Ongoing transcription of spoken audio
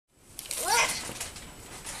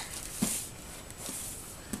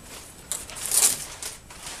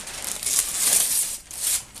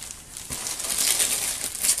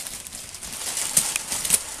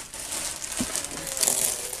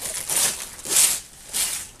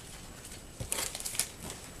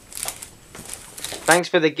Thanks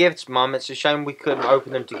for the gifts, Mum. It's a shame we couldn't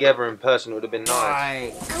open them together in person. It would have been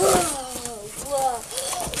nice.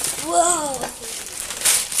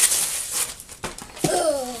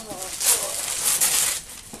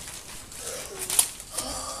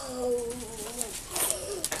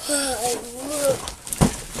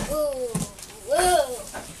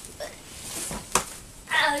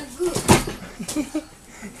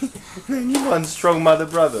 Man, you one strong mother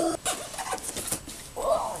brother.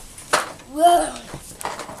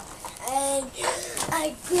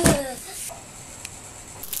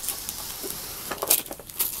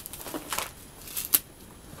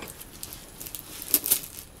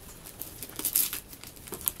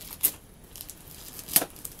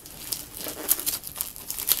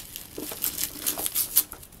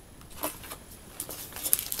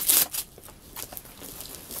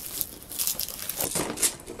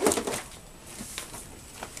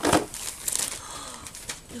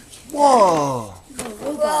 Whoa!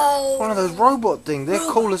 One of those robot things. They're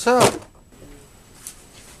cool as hell.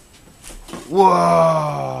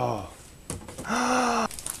 Whoa!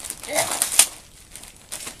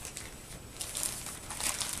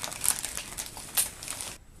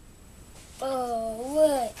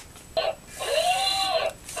 What?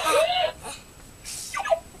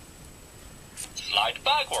 Slide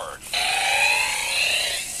backward.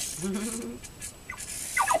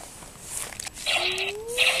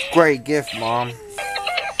 Great gift, Mom.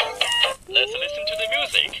 Let's listen to the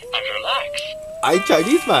music and relax. I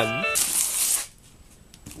Chinese man.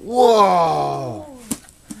 Whoa!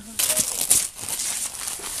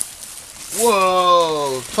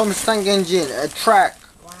 Whoa! Thomas Tank Engine, a track,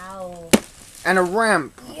 Wow. and a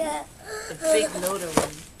ramp. Yeah. The big loader one.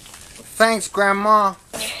 Thanks, Grandma.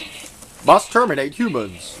 Must terminate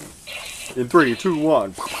humans. In 3, 2,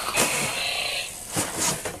 1.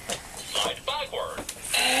 Slide backward.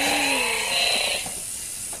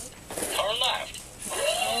 Turn left.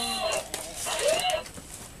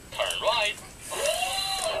 Turn right.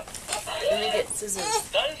 Let me get scissors.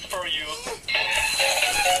 That's for you.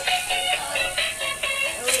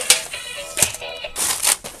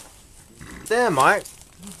 There, Mike.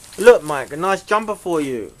 Look, Mike, a nice jumper for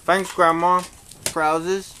you. Thanks, Grandma.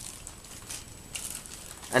 Trousers.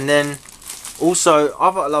 And then, also,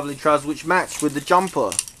 I've got a lovely trousers which match with the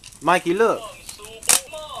jumper. Mikey, look.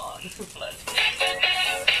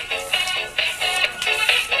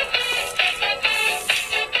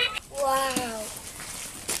 Wow.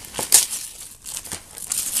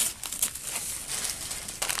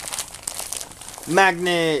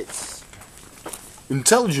 Magnets.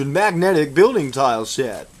 Intelligent magnetic building tile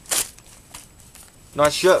set.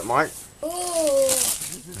 Nice shirt, Mike. Whoa.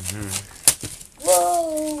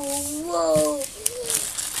 Whoa. Whoa.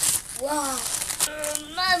 Wow.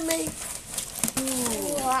 Mommy.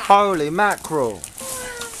 Wow. Holy mackerel.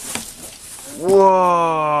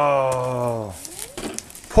 Whoa.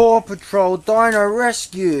 Paw Patrol Dino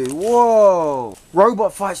Rescue. Whoa.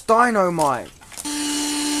 Robot fights Dino, Mike.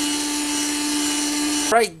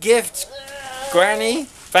 Great gift, Granny.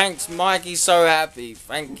 Thanks, Mike. He's so happy.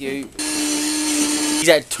 Thank you. He's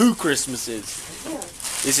had 2 Christmases.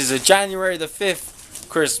 This is a January the 5th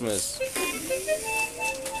Christmas.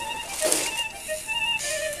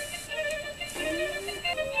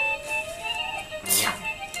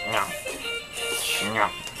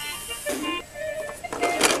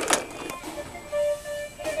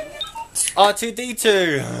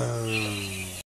 R2-D2.